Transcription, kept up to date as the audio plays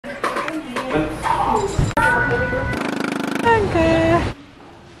She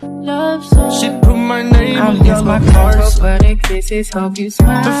put my name in yellow hearts. The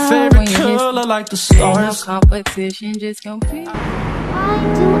favorite color like the stars. Competition just compete. Why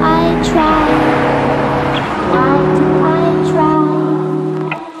do I try? Why do I try?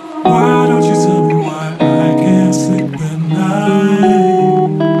 Why don't you tell me why I can't sleep at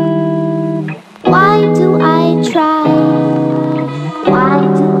night? Why do I try? Why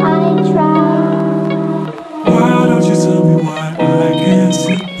do I try? Why don't you tell me why I can't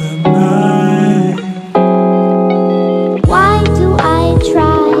sleep at night? Why do I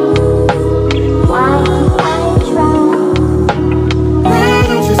try? Why do I try? Why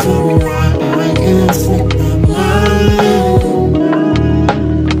don't you tell me why I can't sleep at night?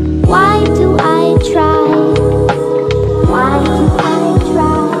 Why do I try? Why do I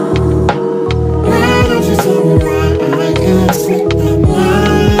try? Why don't you tell me why I can't sleep at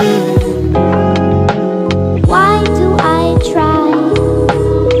night? Why do I try?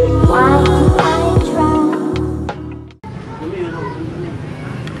 Why do I try?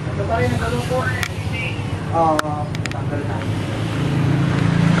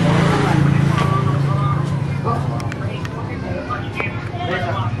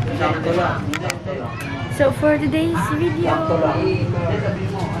 So for today's video,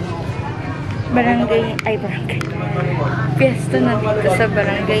 barangay, piyesta na dito sa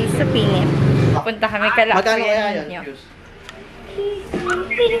barangay sa Pingit. Punta kami kalakayan ninyo.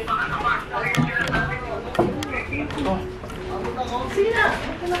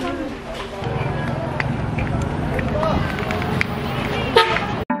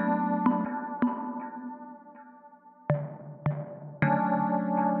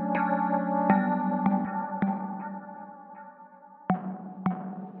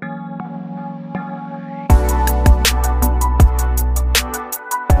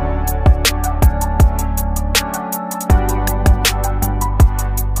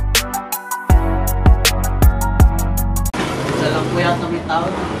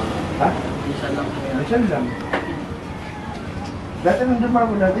 Ha? Isa lang. Dati nandun pa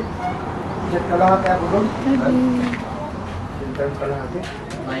ako dati. Set ka lang ako doon. Set ka lang ako.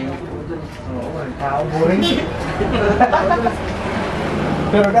 Oo, tao boring.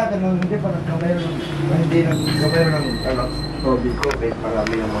 Pero dati nung hindi pa nagkamero ng hobby ko, kahit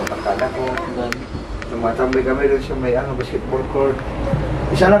marami yung mga kakala ko. Tumatambay kami doon sa may basketball court.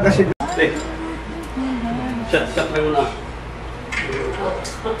 Isa lang kasi doon. Shut lang muna.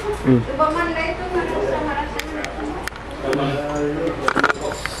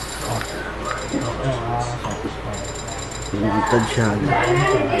 Tansyan.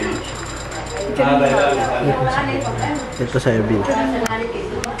 Ito sa Ebi.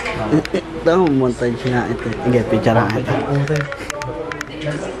 Ito ang montage nga ito. Hindi, picture nga ito.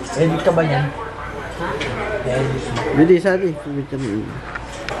 Edit ka ba yan? Hindi, sabi. Picture nga.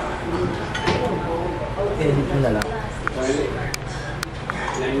 Edit mo na lang.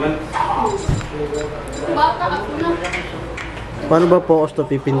 Paano ba focus to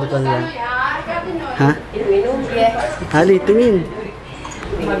pipindutan yan? Ha? Haly, tingin.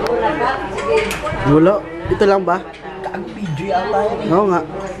 Wala. Ito lang ba? Kag-video yata yun. Oo nga.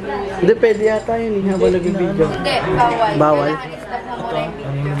 Hindi, pwede yata yun eh, habang nag-video. Hindi, bawal. Bawal?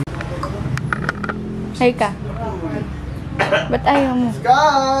 Hay ka. Ba't ayaw mo?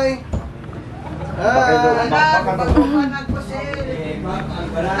 Sky!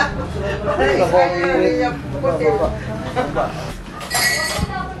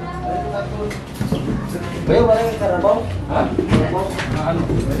 Bayo, wala yung karabaw? Ha?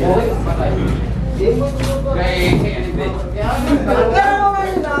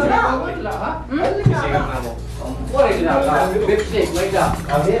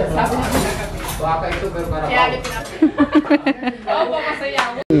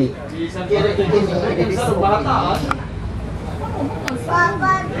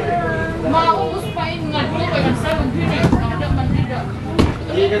 Maubos pa yun nga dito kaya nagsalang din eh. Nakada man dito.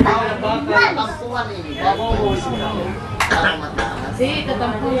 Si,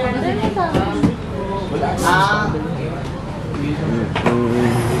 tatampuan na dito.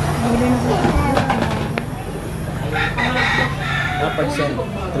 Napag-send.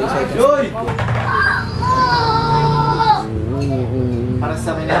 3 seconds. Para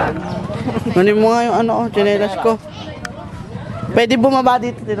sa amin yan. Kunin mo nga yung tsinelas ko. Pwede bumaba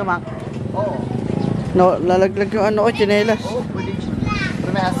dito, Tito Mac? Oo. No, lalaglag yung tsinelas. Oo, pwede.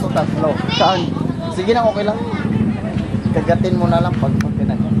 Pero may aso tatlo. Saan? Sige na, okay lang. Kagatin mo na lang pag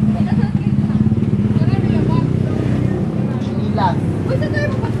pinag. Sinilas.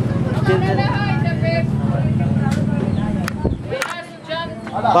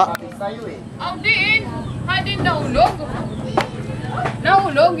 Ba? sa'yo eh. Ang diin. Hadin nahulog.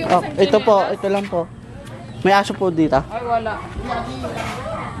 Nahulog yung Oh, isang ito po, tsinelas. ito lang po. May aso po dito. Ay, wala.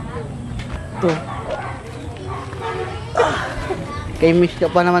 Ito. Kay miss ko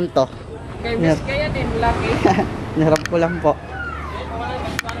pa naman to. Kay miss kaya din, laki. Narap ko lang po.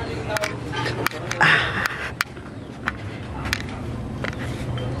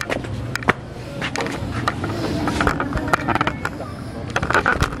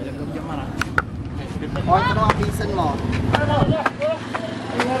 O, ito na ang pinsan mo.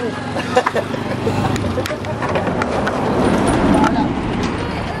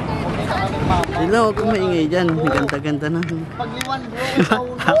 Sila, huwag kong maingay dyan. Ganda-ganda na. Pagliwan bro, sa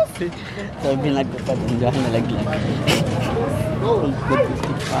ulo. Sabi nagpapad ang dyan, nalaglag. Go.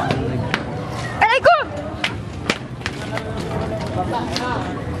 Aray ko!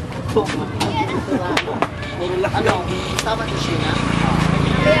 Ano, sama ni Sheena?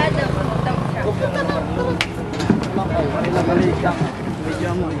 Kaya daw, pumunta mo siya. Medyo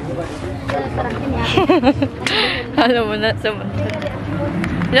mo. Alam mo na, sumunod.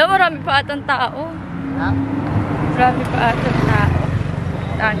 Alam mo, marami pa atang tao. Ha? Marami pa atang tao.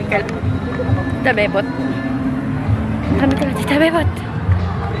 Tani ka lang. Tabebot. Marami ka lang si Tabebot.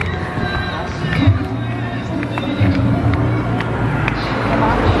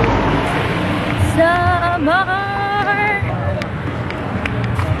 Samar!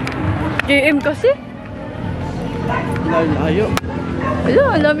 JM kasi. Layo. Ala,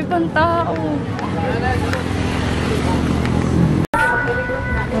 ang dami pang tao.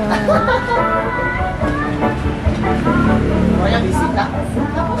 O, yung bisita.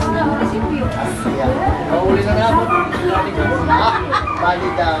 Siya. Uli na nga po. Bali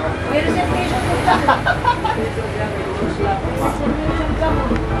daw.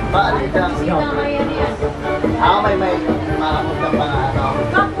 Bali daw. May makamot ka pa nga ano.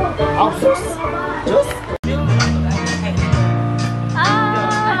 Oh, sus. Sus.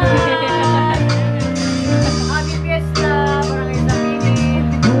 Happy Fiesta! Maraming sabihin.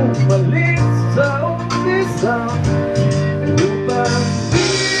 Balik sa umpisa, upang di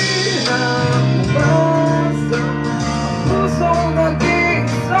na umasa, pusong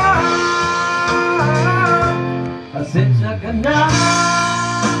nag-iisa. Pasensya ka na,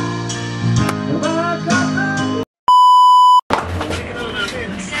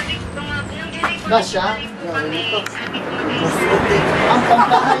 Gasya. Ang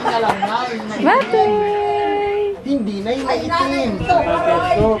pangkahay na lang na. Bye! Hindi na yung maitim.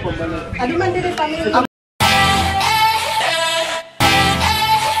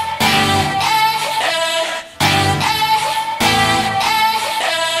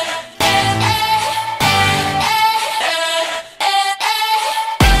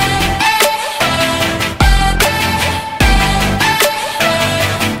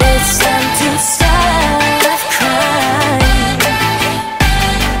 It's time to stop crying.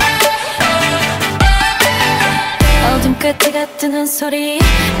 어둠 끝에 같은 한 소리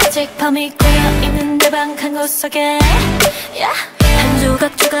아직 밤이 꼬여있는 내 방 한 구석에 한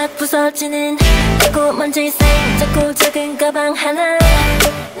조각조각 부서지는 자꾸먼지 쌓인 작고 작은 가방 하나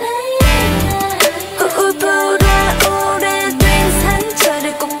우울보다 오래된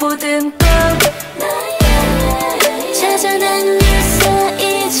상처를 꼭 보듬고 찾아낸 뉴스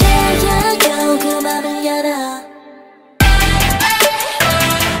이제야 겨우 그 맘을 열어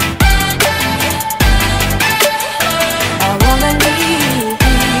I wanna leave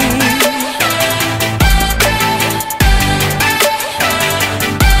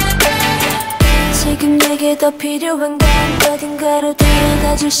지금 내게 더 필요한 건 어딘가로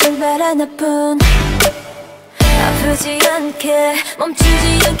데려가줄 신발 하나뿐 아프지 않게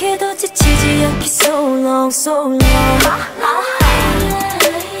멈추지 않게 더 지치지 않게 so long so long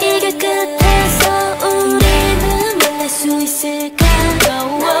이게 끝에서 우리는 만날 수 있을까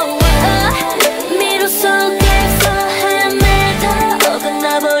미로 속에서 헤매다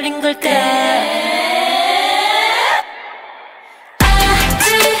어긋나버린 걸까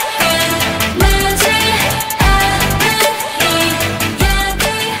아직은 나지 않은 이야기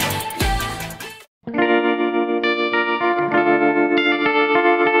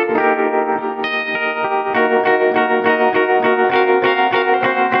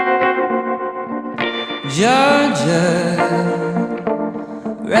Georgia,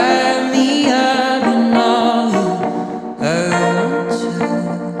 wrap me up in all you hurt you.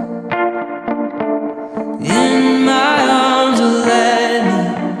 In my arms, let me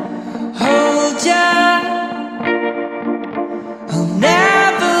hold ya. I'll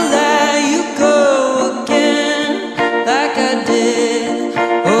never let you go again like I did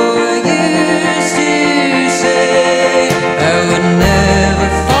or used to say. I would never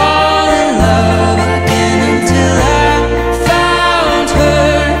fall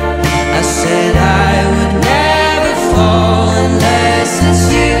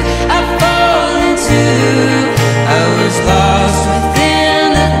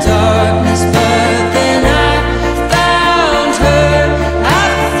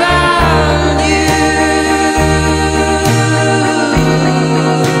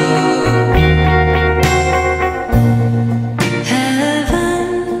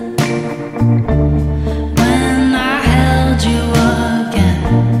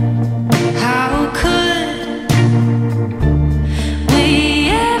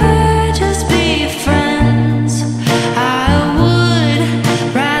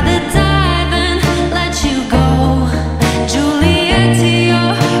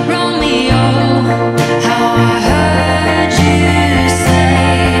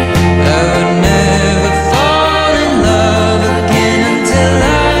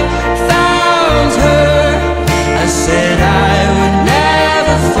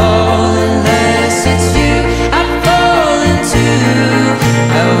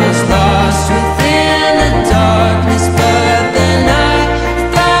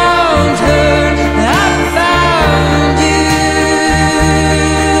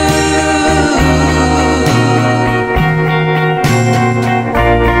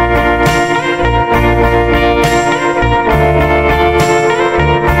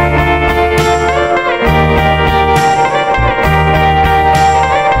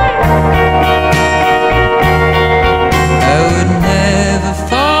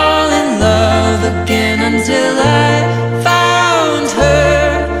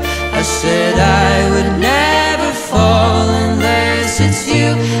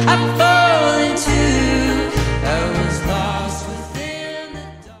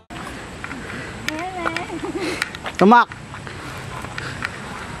Tumak!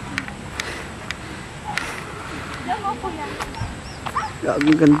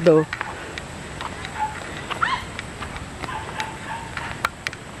 Gagawin ganda.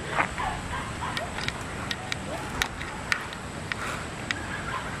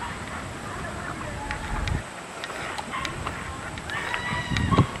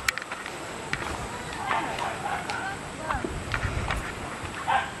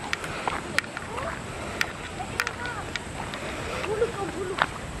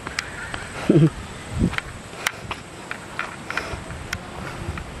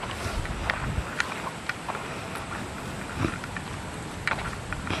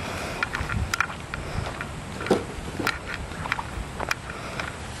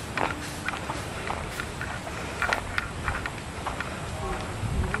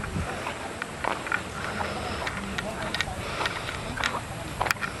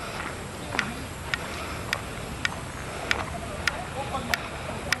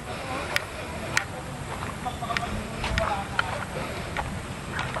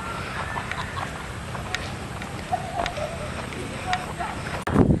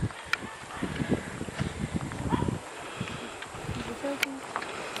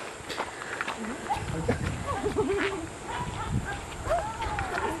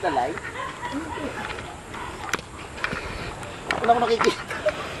 Dalay? Wala ko nakikita.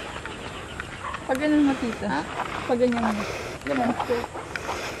 Pag ganun mo, tita. Ha? Pag ganyan mo. Ganun.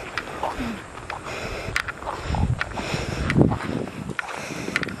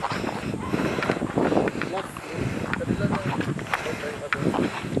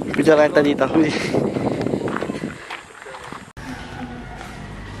 Picture kita dito.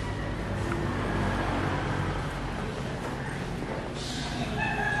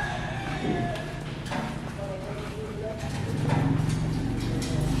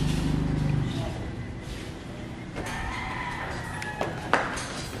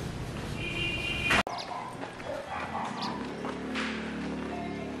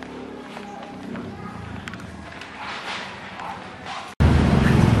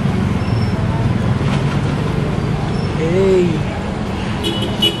 Hey,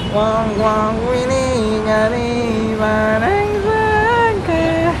 wang wang wini ngani manang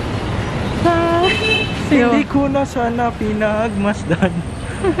sangka. Hindi ko na sana pinagmasdan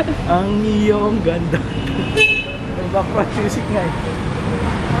ang iyong ganda. May background music nga eh.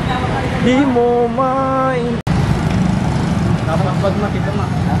 Di mo main. Tapos pag makita mo,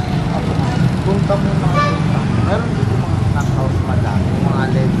 punta mo na punta. Meron dito mga snack house madami, mga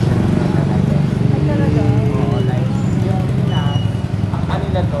legend na nalagay. Ay, talaga? Oo, like, yung Pinas, ang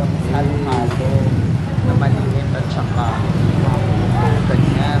kanila doon, halo-halo, na maliit at saka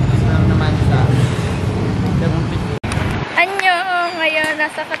ganyan. Tapos meron naman sa ganun piti. Anyo! Ngayon,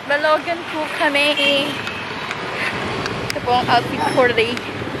 nasa Katbalogan po kami. Ito po ang outfit for day.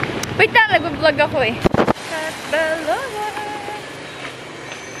 Wait lang, nag-vlog ako eh. Katbalogan!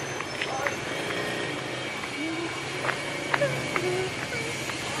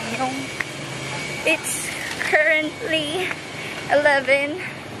 It's currently 11:22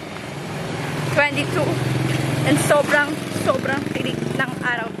 and sobrang tirik ng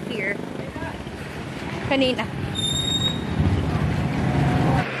araw here. Kanina.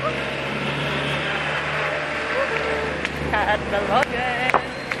 Katbalogan.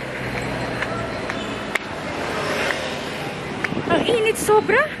 Ang init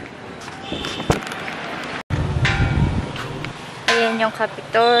sobra. Ayan yung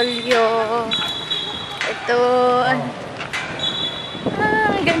Kapitolyo. Ito. Ang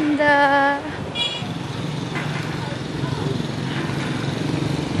ganda.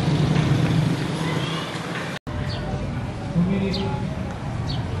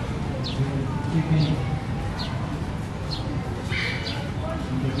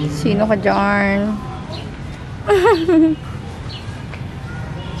 Sino ka dyan?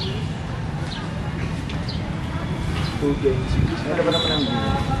 Two games. Ano ba naman ang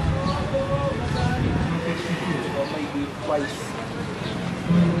may beat twice.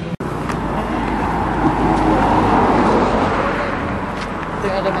 Ito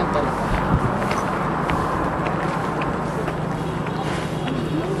yung elemental.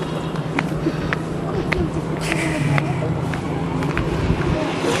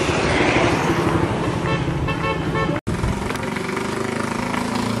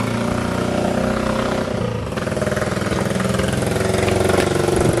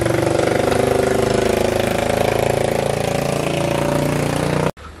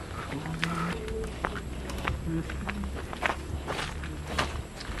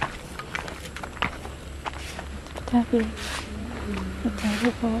 Sabi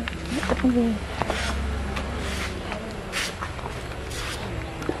po. Ito po.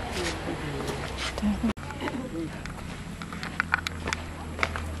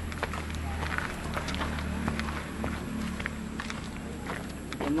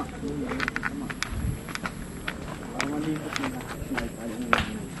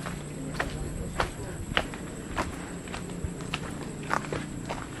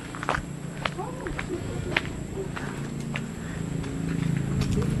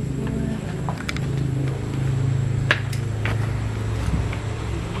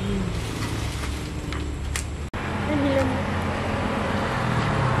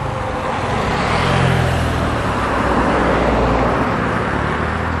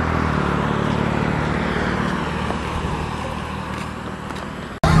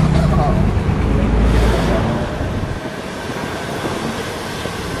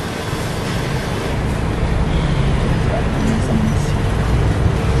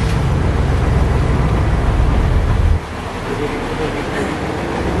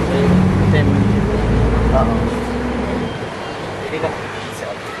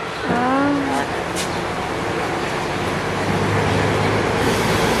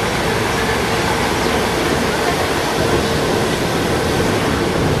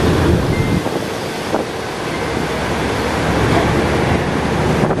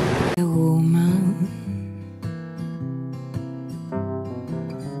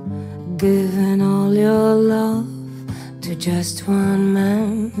 Giving all your love to just one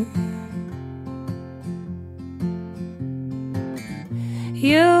man.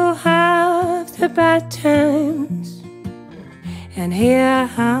 You have the bad times, and here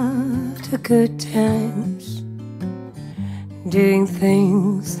have the good times, doing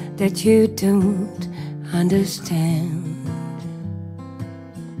things that you don't understand.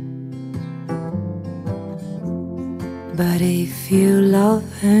 But if you love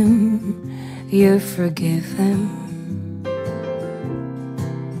him, you forgive him,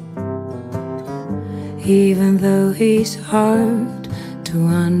 even though he's hard to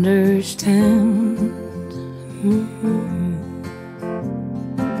understand.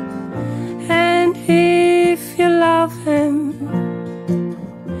 And if you love him,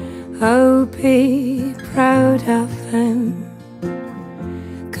 oh, be proud of him,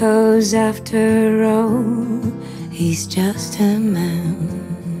 'cause after all, he's just a man.